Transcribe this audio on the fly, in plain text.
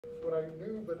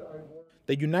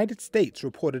The United States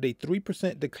reported a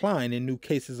 3% decline in new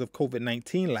cases of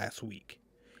COVID-19 last week,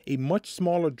 a much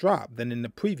smaller drop than in the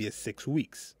previous 6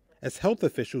 weeks, as health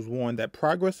officials warned that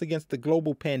progress against the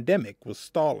global pandemic was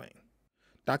stalling.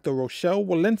 Dr. Rochelle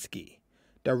Walensky,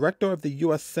 director of the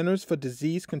U.S. Centers for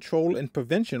Disease Control and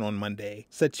Prevention on Monday,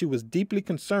 said she was deeply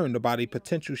concerned about a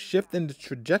potential shift in the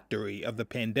trajectory of the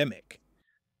pandemic.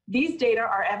 These data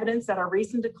are evidence that our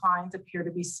recent declines appear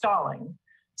to be stalling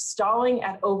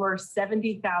at over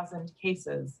 70,000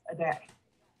 cases a day.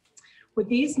 With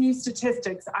these new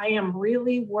statistics, I am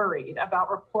really worried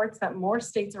about reports that more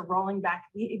states are rolling back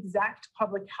the exact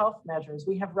public health measures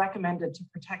we have recommended to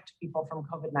protect people from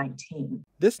COVID-19.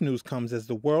 This news comes as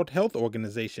the World Health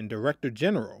Organization Director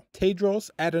General,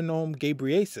 Tedros Adhanom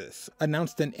Ghebreyesus,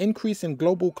 announced an increase in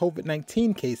global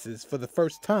COVID-19 cases for the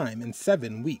first time in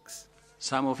 7 weeks.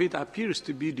 Some of it appears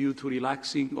to be due to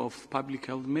relaxing of public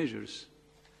health measures,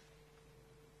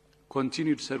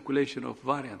 continued circulation of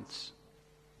variants,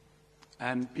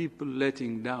 and people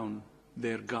letting down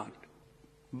their guard.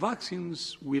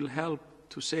 Vaccines will help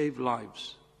to save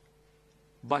lives,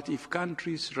 but if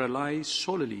countries rely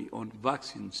solely on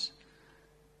vaccines,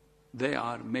 they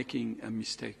are making a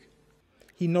mistake.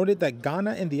 He noted that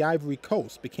Ghana and the Ivory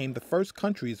Coast became the first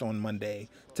countries on Monday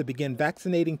to begin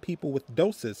vaccinating people with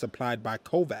doses supplied by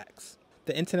COVAX,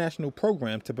 the international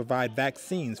program to provide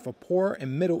vaccines for poor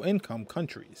and middle-income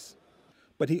countries.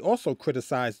 But he also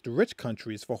criticized the rich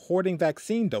countries for hoarding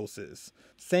vaccine doses,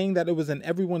 saying that it was in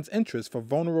everyone's interest for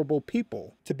vulnerable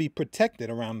people to be protected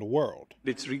around the world.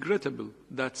 It's regrettable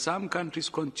that some countries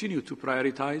continue to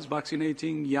prioritize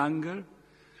vaccinating younger,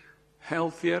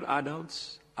 healthier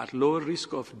adults at lower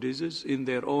risk of disease in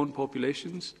their own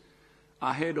populations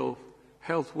ahead of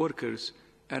health workers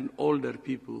and older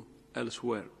people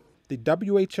elsewhere. The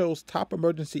WHO's top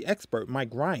emergency expert, Mike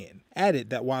Ryan, added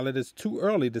that while it is too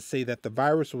early to say that the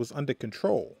virus was under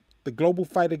control, the global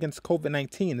fight against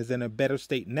COVID-19 is in a better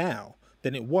state now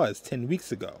than it was 10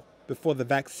 weeks ago, before the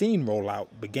vaccine rollout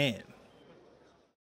began.